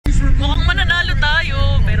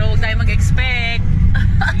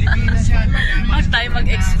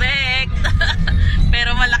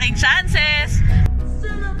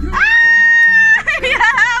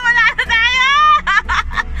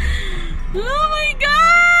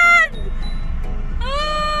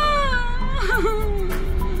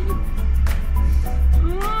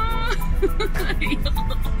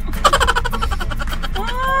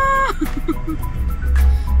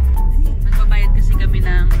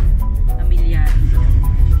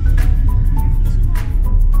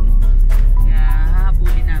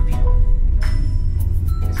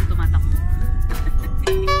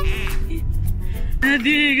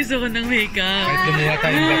ng makeup. Kahit lumiya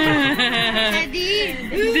tayong bato.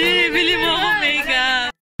 Hindi, bili mo ako makeup.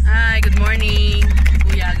 Hi, good morning.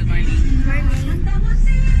 Kuya, good morning.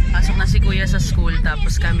 Pasok na si Kuya sa school,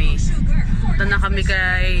 tapos kami. Punta na kami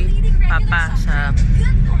kay Papa, sa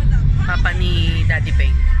Papa ni Daddy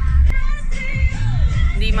Peng.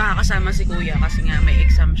 Hindi makakasama si Kuya kasi nga may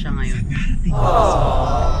exam siya ngayon.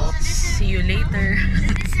 So, see you later.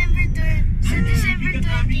 Sa December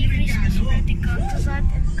 20, Christmas birthday ko. Tapos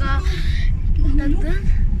atin ka,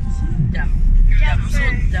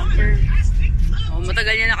 Jumper. Oh,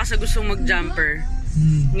 matagal niya na kasi gustong mag-jumper.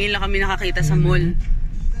 Ngayon lang kami nakakita sa mall.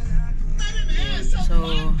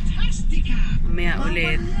 So, mamaya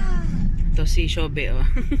ulit. Ito si Shobe, oh.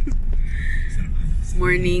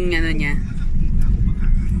 Morning, ano niya.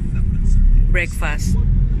 Breakfast.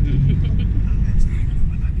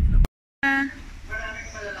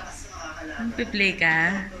 Magpi-play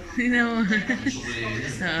ka? Hindi mo.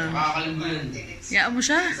 Makakalimbo yun. Yaan mo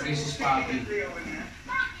siya. Princess Papi.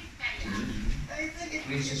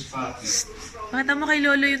 Princess Papi. Pakita mo kay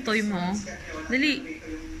Lolo yung toy mo. Dali.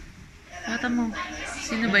 Pakita mo.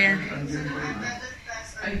 Sino ba yan?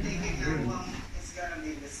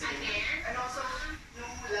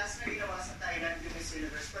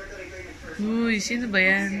 Uy, sino ba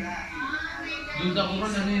yan? Doon ako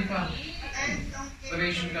man, ano yun pa?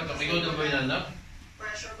 Operation ka to. Ikaw na ba yan, anak?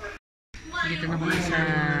 Dito na kami sa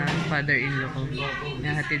father-in-law ko.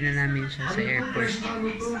 Nahatid na namin siya sa airport.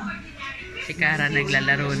 Si Kara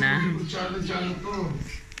naglalaro na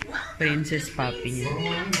Princess Papi niya.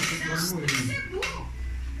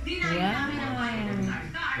 Wow!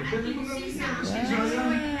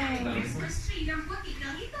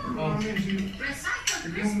 Oh.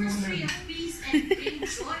 Christmas tree at peace and bring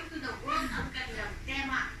joy to the world ang kanilang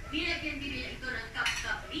tema. Nilagyan din nila ito ng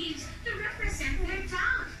cup leaves to represent their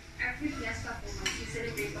town. Every fiesta po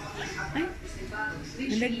mag-celebrate ako ng April Festival.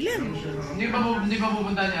 Nalaglag. Hindi pa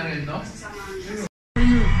pupunta ni Ariel, no?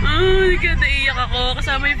 Ay, naiyak ako.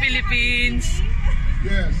 Kasama yung Philippines.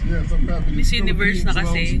 Yes, I'm happy. Miss Universe na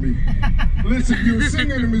kasi. Listen, you're a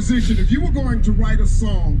singer and a musician. If you were going to write a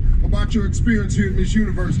song about your experience here at Miss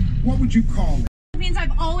Universe, what would you call it?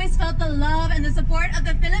 I've always felt the love and the support of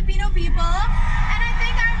the Filipino people, and I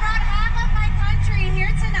think I brought half of my country here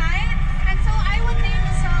tonight, and so I would name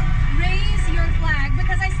the song Raise Your Flag,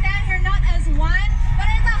 because I stand here not as one, but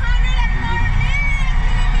as 104 million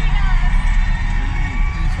Filipinos.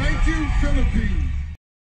 Thank you, Philippines.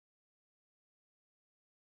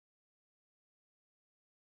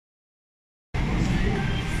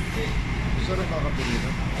 Sarap makapulita.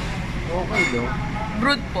 Okay, no?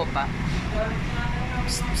 Brood po pa.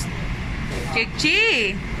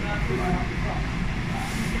 Chechi!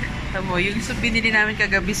 Tamo, yung binili namin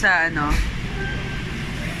kagabi sa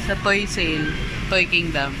sa toy sale, Toy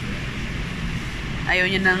Kingdom.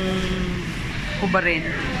 Ayaw niya ng kubarin.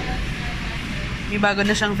 May bago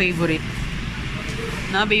na siyang favorite.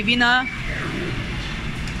 Na, baby na.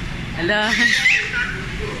 Ala.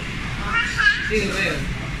 Sino ba yun?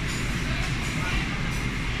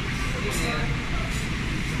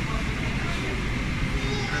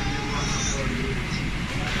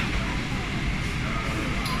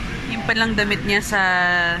 Yung palang damit niya sa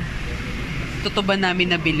tutuban namin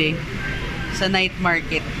nabili sa night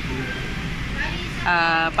market.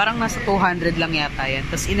 Parang nasa 200 lang yata yan.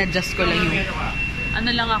 Tapos in-adjust ko lang yung ano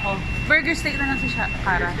lang ako. Burger steak na lang si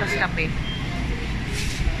Kara. Tapos kape.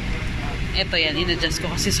 Ito yan. In-adjust ko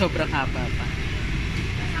kasi sobrang haba pa.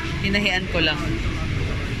 Hinahian ko lang.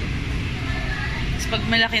 Tapos pag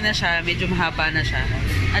malaki na siya, medyo mahaba na siya,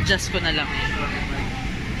 adjust ko na lang.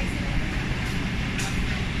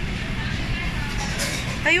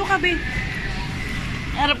 Tayo ka, be.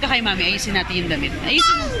 Harap ka kay mami. Ayusin natin yung damit.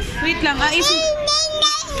 Ayusin mo. Wait lang. Ayusin.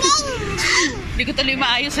 Hindi ko tuloy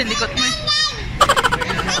maayos ang likot mo.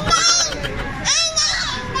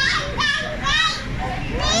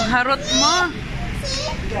 Ang harot mo.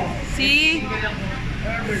 See?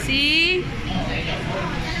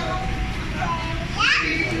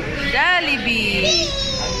 Jollibee.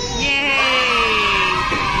 Yay!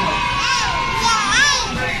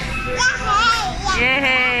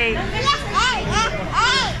 Yay!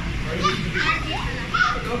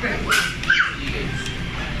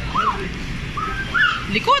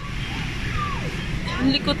 Likot!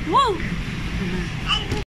 Ang likot mo!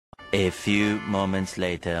 A few moments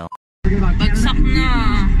later. Bagsak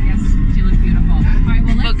na!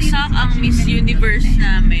 Bagsak ang Miss Universe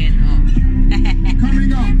namin. Oh.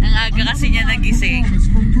 Ang aga kasi niya nagising.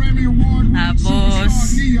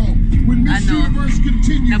 Tapos,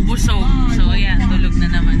 nabusog. So, ayan, tulog na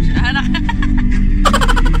naman siya.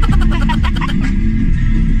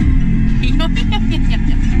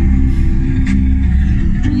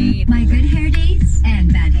 minute. My good hair days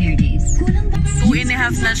and bad hair days.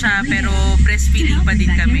 2.5 na siya pero breastfeeding pa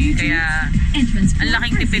din kami. Kaya ang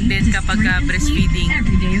laking tipid din kapag breastfeeding.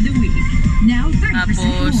 Tapos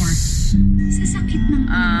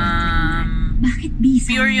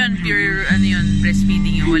pure yun, pure ano yun,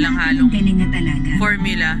 breastfeeding yun. Walang halong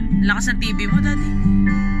formula. Lakas ng TV mo, Daddy.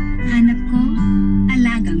 Hanap ko,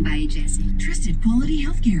 alagang by Jessie. Trusted quality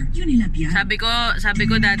healthcare. Unilab yan. Sabi ko,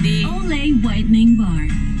 Daddy. Olay whitening bar.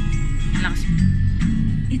 Lakas.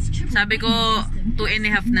 Sabi ko,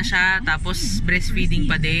 2.5 na siya, tapos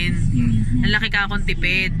breastfeeding pa din. Ang laki ka akong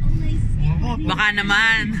tipid. Baka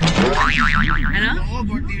naman. Ano?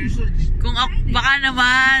 Kung baka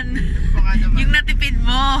naman. Yung natipid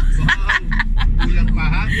mo. Kulang pa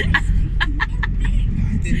ha?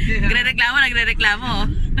 Nagre-reklamo.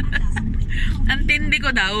 Ang tindi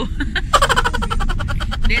ko daw.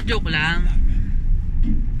 Hindi, joke lang.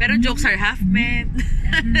 Pero jokes are half meant.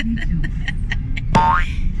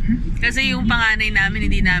 Kasi yung panganay namin,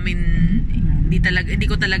 hindi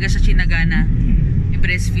ko talaga siya sinagana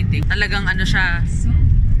i-breastfeed. Talagang ano siya,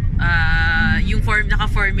 yung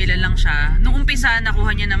naka-formula lang siya. Nung umpisa,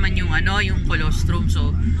 nakuha niya naman yung yung colostrum.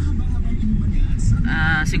 So,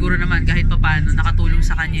 siguro naman kahit papaano, nakatulong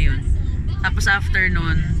sa kanya yun. Tapos after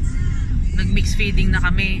nun, nag-mix feeding na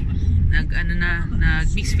kami.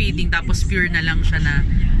 Nag-mix feeding, tapos pure na lang siya na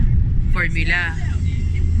formula.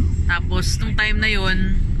 Tapos, nung time na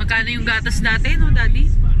yun, magkano yung gatas dati, no, Daddy?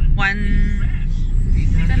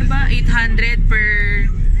 800 per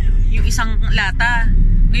yung isang lata.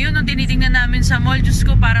 Ngayon, nung tinitingnan namin sa mall, Diyos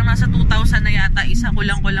ko, parang nasa 2,000 na yata. Isa,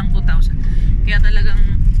 kulang-kulang 2,000. Kaya talagang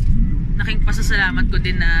naking pasasalamat ko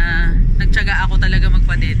din na nagtiyaga ako talaga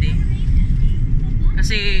magpadede.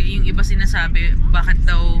 Kasi yung iba sinasabi, bakit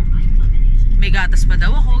daw may gatas pa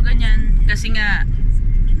daw ako, ganyan. Kasi nga,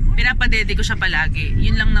 pinapadede ko siya palagi.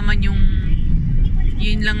 Yun lang naman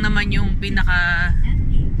yung pinaka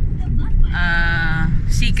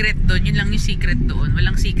secret doon. Yun lang yung secret doon.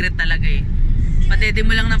 Walang secret talaga eh. Padede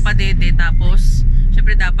mo lang ng padede, tapos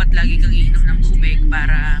syempre dapat lagi kang iinom ng tubig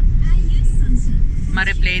para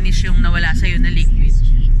ma-replenish yung nawala sa'yo na liquid.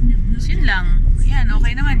 So yun lang. Yan,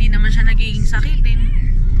 okay naman. Di naman siya nagiging sakitin.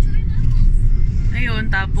 Ayun,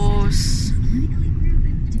 tapos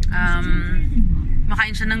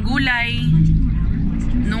makain siya ng gulay.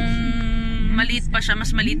 Nung maliit pa siya,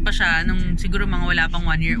 mas maliit pa siya, nung siguro mga wala pang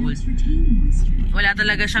 1 year old. Wala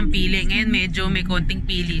talaga siyang pili. Ngayon medyo may konting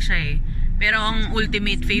pili siya eh. Pero ang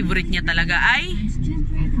ultimate favorite niya talaga ay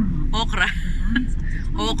okra.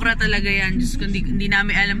 Okra talaga yan. Diyos ko, hindi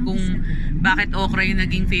namin alam kung bakit okra yung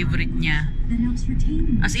naging favorite niya.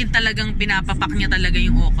 As in talagang pinapapak niya talaga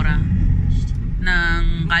yung okra.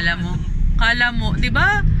 Nang kala mo, 'di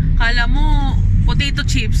ba? Kala mo potato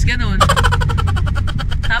chips, ganun.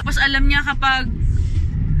 Tapos alam niya kapag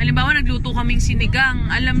halimbawa nagluto kaming sinigang,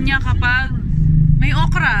 alam niya kapag may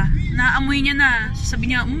okra, naamoy niya na.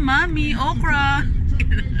 Sabi niya, "Mami, okra."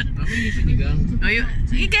 Amoy yung sinigang.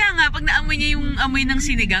 Kaya nga pag naamoy niya yung amoy ng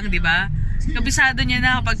sinigang, 'di ba? Kabisado niya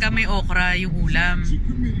na kapag may okra yung ulam.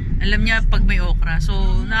 Alam niya pag may okra.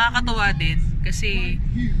 So nakakatawa din kasi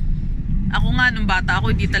ako nga nung bata ako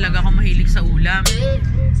hindi talaga ako mahilig sa ulam.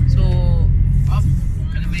 So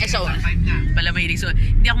pala mahilig. So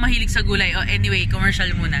hindi ako mahilig sa gulay. Oh, anyway,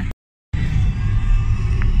 commercial muna.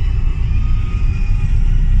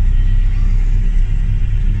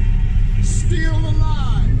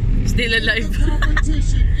 Still alive.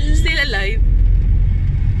 Still alive.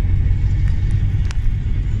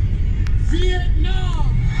 Vietnam.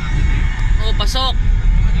 Oh, pasok.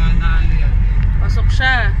 Pasok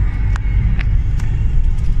siya.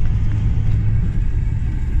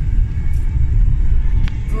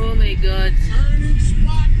 Oh my God. Turning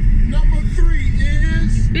spot number 3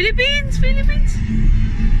 is Philippines.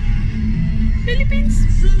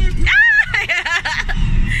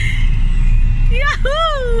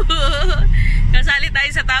 Yahoo! Kasali tayo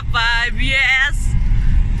sa top 5. Yes!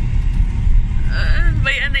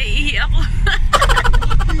 Bayan, naiihi ako.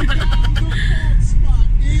 spot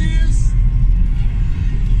is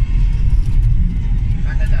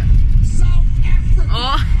Canada. South Africa.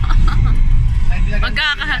 Oh.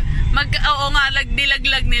 Oo nga,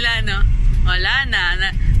 dilaglag nila, no? Wala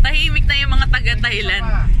na. Tahimik na yung mga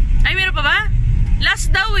taga-Thailand. Ay, meron pa ba?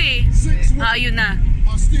 Last daw eh. Ayun na.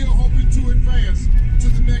 Are still hoping to advance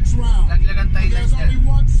to the next round. Laglagan Thailand There's only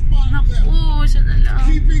one spot left. Naku, sana lang.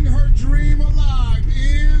 Keeping her dream alive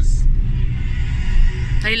is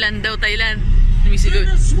Thailand daw, Thailand.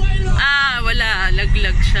 Lumisigaw. Venezuela. Wala.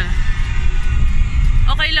 Laglag siya.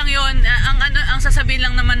 Okay lang yun. Ang sasabihin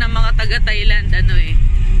lang naman ng mga taga-Thailand,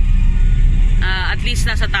 at at least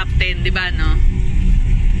nasa top 10, di ba, no?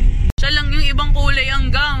 Siya lang yung ibang kulay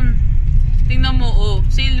ang gown. Tingnan mo, oh.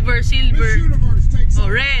 Silver, silver. Oh,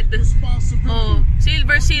 red. Oh,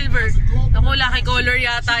 silver, silver. Ako, lucky color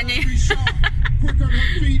yata niya.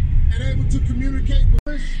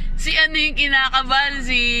 Si ano yung kinakabahan?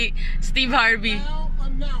 Si Steve Harvey.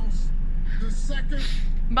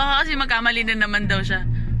 Baka kasi magkamali na naman daw siya.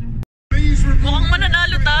 Mukhang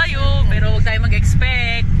mananalo tayo, pero huwag tayo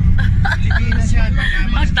mag-expect.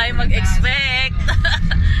 Huwag tayo mag-expect.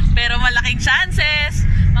 Pero malaking chances.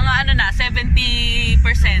 Mga ano na, 70%.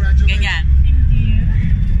 Ganyan.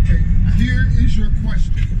 Here is your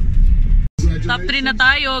question. Top 3 na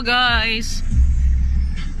tayo, guys.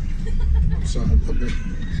 I'm sorry.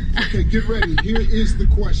 Okay, get ready. Here is the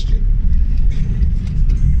question.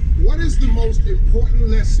 What is the most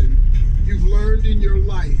important lesson you've learned in your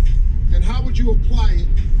life, and how would you apply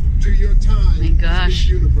it to your time in this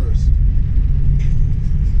universe?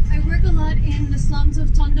 I work a lot in the slums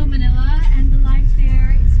of Tondo, Manila, and the life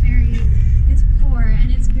there it's poor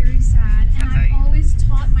and it's very sad. And I've always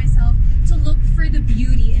taught myself to look for the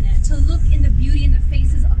beauty in it, to look in the beauty in the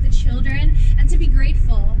faces of the children, and to be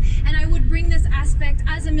grateful. And I would bring this aspect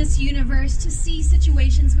as a Miss Universe to see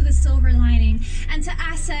situations with a silver lining and to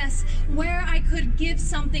assess where I could give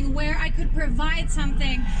something, where I could provide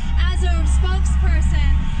something as a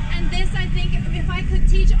spokesperson. And this, I think, if I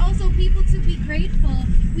could teach also people to be grateful,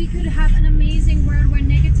 we could have an amazing world where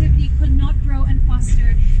negativity could not grow and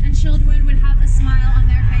foster, and children would have a smile on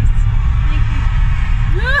their face. Thank you.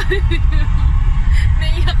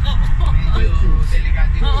 Naiyak ako.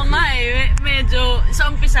 Oo nga eh, medyo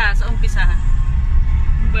sa umpisa.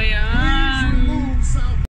 Ba yan?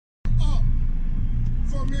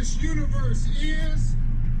 For Miss Universe is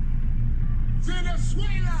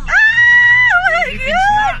Venezuela. Oh my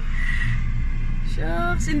God!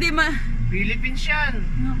 Shucks, hindi Philippines yan.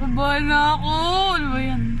 Nakabahan na ako. Ano ba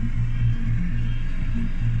yan?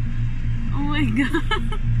 Oh my God.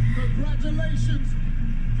 Congratulations,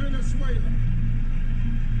 Venezuela.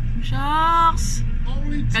 Shucks.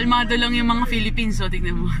 Kalmado lang yung mga Philippines, so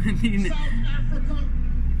tignan mo.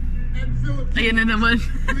 Ayan na naman.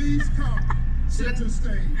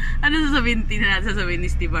 Ano sasabihin ni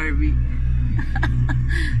Steve Harvey?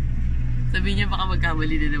 Sabi niya baka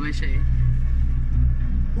magkamali na naman siya eh.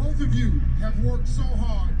 Both of you have worked so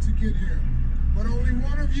hard to get here, but only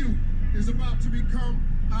one of you is about to become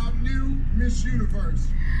our new Miss Universe.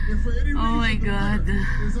 If for any reason the winner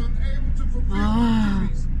is unable to fulfill her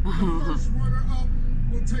duties, the first runner-up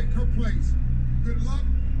will take her place. Good luck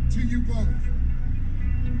to you both.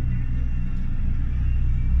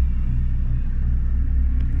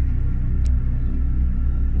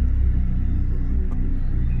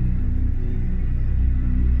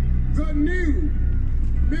 The new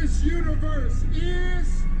Miss Universe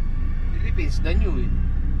is Philippines, the new eh.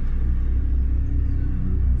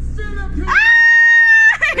 Philippines.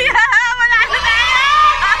 Yeah, wala na tayo!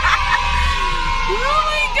 Oh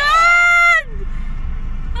my God!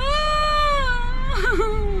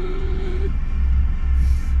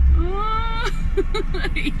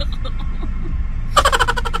 Iyak ako.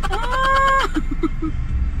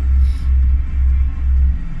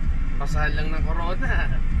 Pasahan lang ng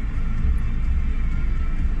corona.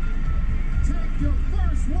 Take your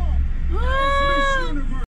first walk.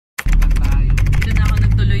 Dito na ako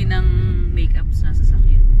nagtuloy ng makeup sa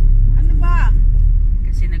sasakyan. Ano ba?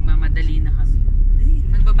 Kasi nagmamadali na kami.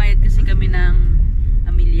 Magbabayad kasi kami ng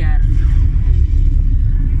amilyar.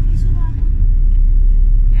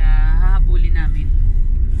 Kaya hahabulin namin.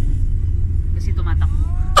 Kasi tumatakbo.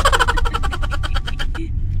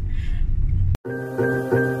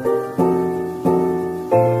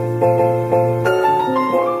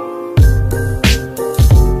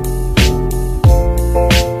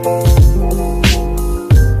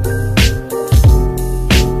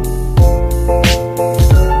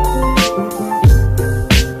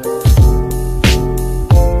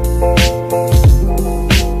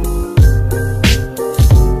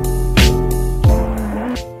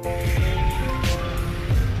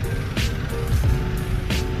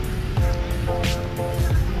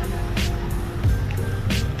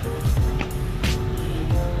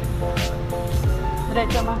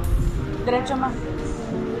 Diretso ma.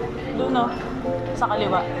 Doon no. Sa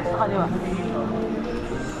kaliwa.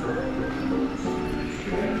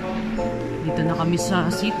 Dito na kami sa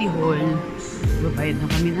City Hall. Babayad na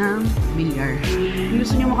kami ng milyar. Kung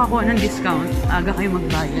gusto nyo makakuha ng discount, aga kayo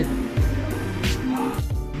magbayad.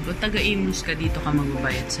 Kung taga-Imus ka, dito ka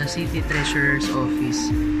magbabayad sa City Treasurer's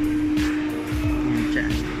Office. Ayan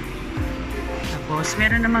dyan. Tapos Tapos,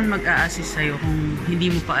 meron naman mag-a-assist sa'yo kung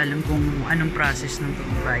hindi mo pa alam kung anong process ng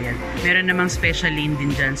pagbabayad. Meron namang special lane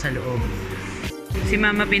din dyan sa loob. Si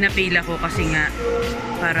Mama pinapila ko kasi nga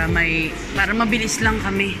para mabilis lang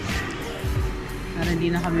kami. Para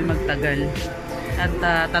hindi na kami magtagal. At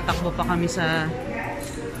tatakbo pa kami sa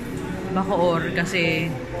Bacoor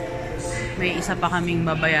kasi may isa pa kaming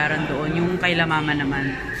babayaran doon. Yung kay La Mama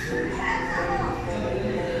naman.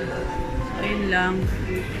 Ayun lang.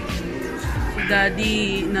 Si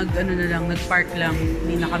Daddy nagpark lang,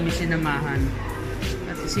 hindi na kami sinamahan.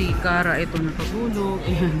 At si Kara ito natutulog.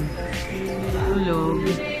 Ayan. Tulog.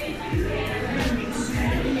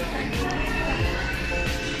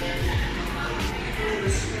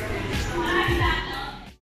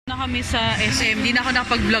 Na kami sa SM. Hindi na ako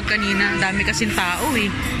nakapag-vlog kanina. Dami kasing tao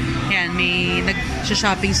eh. Ayan, may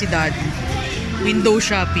nag-shopping si Daddy. Window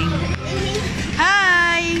shopping.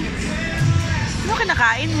 Hi! Ano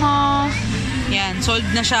kinakain mo? Yan, sold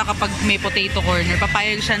na siya kapag may potato corner.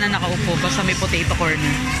 Papayag siya na nakaupo basta may potato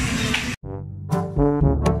corner.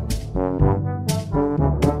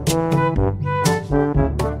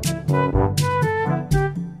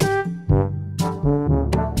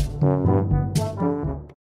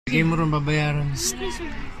 Sige mo rin babayaran.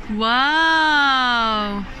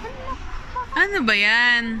 Wow! Ano ba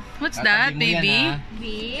yan? What's that, baby?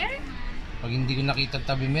 Beer? Pag hindi ko nakita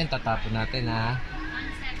tabi mo yan, tatapon natin ha.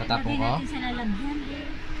 Tatapon ko? Natin sa lalagyan.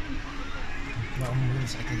 Baka mo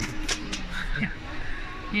sa atin.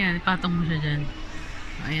 Yan, ipatong mo siya dyan.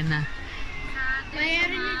 Ayan na.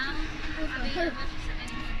 Bayaran nito.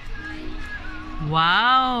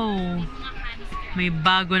 Wow! May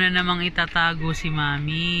bago na namang itatago si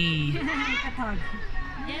Mami.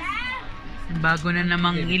 Bago na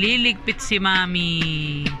namang ililigpit si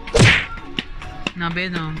Mami. Nabe,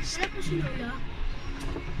 no?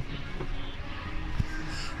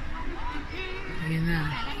 Ayan na.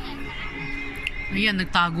 Ayan,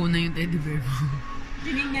 nagtago na yung teddy bear mo.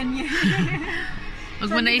 Tinignan niya. Wag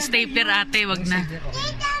mo na i-stapler, ate. Wag na.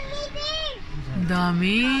 Ang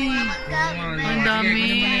dami. Ang dami.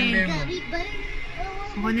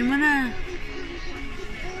 Kunin mo na.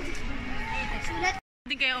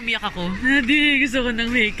 Hindi kaya umiyak ako. Hindi, gusto ko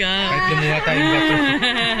ng makeup. Kahit lumuha tayong bato.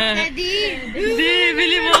 Daddy! Hindi,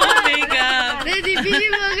 bili mo ako makeup. Daddy, bili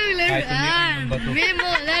mo akong Kahit umiyak laruan! ng bato. Bili mo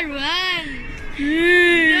akong laruan!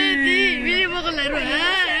 Daddy, bili mo akong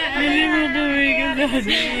laruan! Bili mo ako makeup,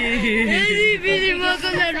 Daddy. Daddy, bili mo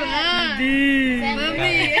akong laruan!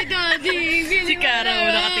 Mami, Daddy, bili Si Kara,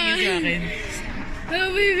 wala nakatingin sa akin.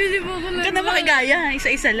 Mami, bili mo akong Huwag ka laruan! na makigaya,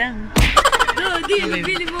 isa-isa lang. Daddy,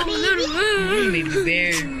 bili mo akong laruan! Baby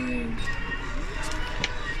bear.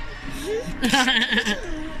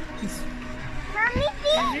 Mami,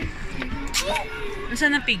 pig!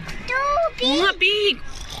 Nasaan na pig? Two, Oo nga, pig!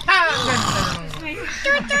 pig!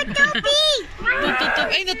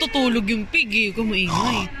 Ay, natutulog yung pig eh. Huwag kang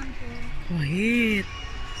maingay. Quiet.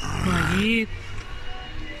 Quiet.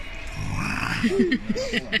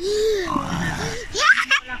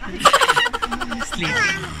 Sleep.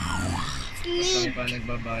 Saan pa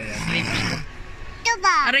nagbabayad? Sleep. Ito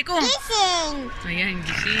ba? Aray ko. Gising! Ayan,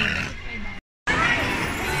 gising.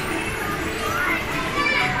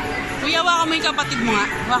 Kuya, waka mo yung kapatid mo nga.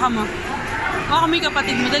 Waka mo. Waka mo yung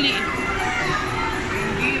kapatid mo. Dali.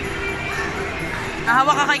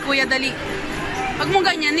 Hawak ka kay kuya, dali. Pag mo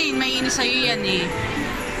ganyan eh, may inis sa'yo yan eh.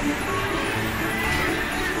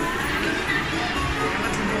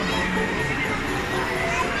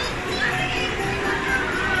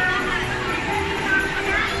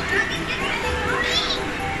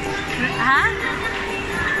 Ha?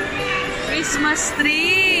 Christmas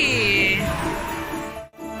tree!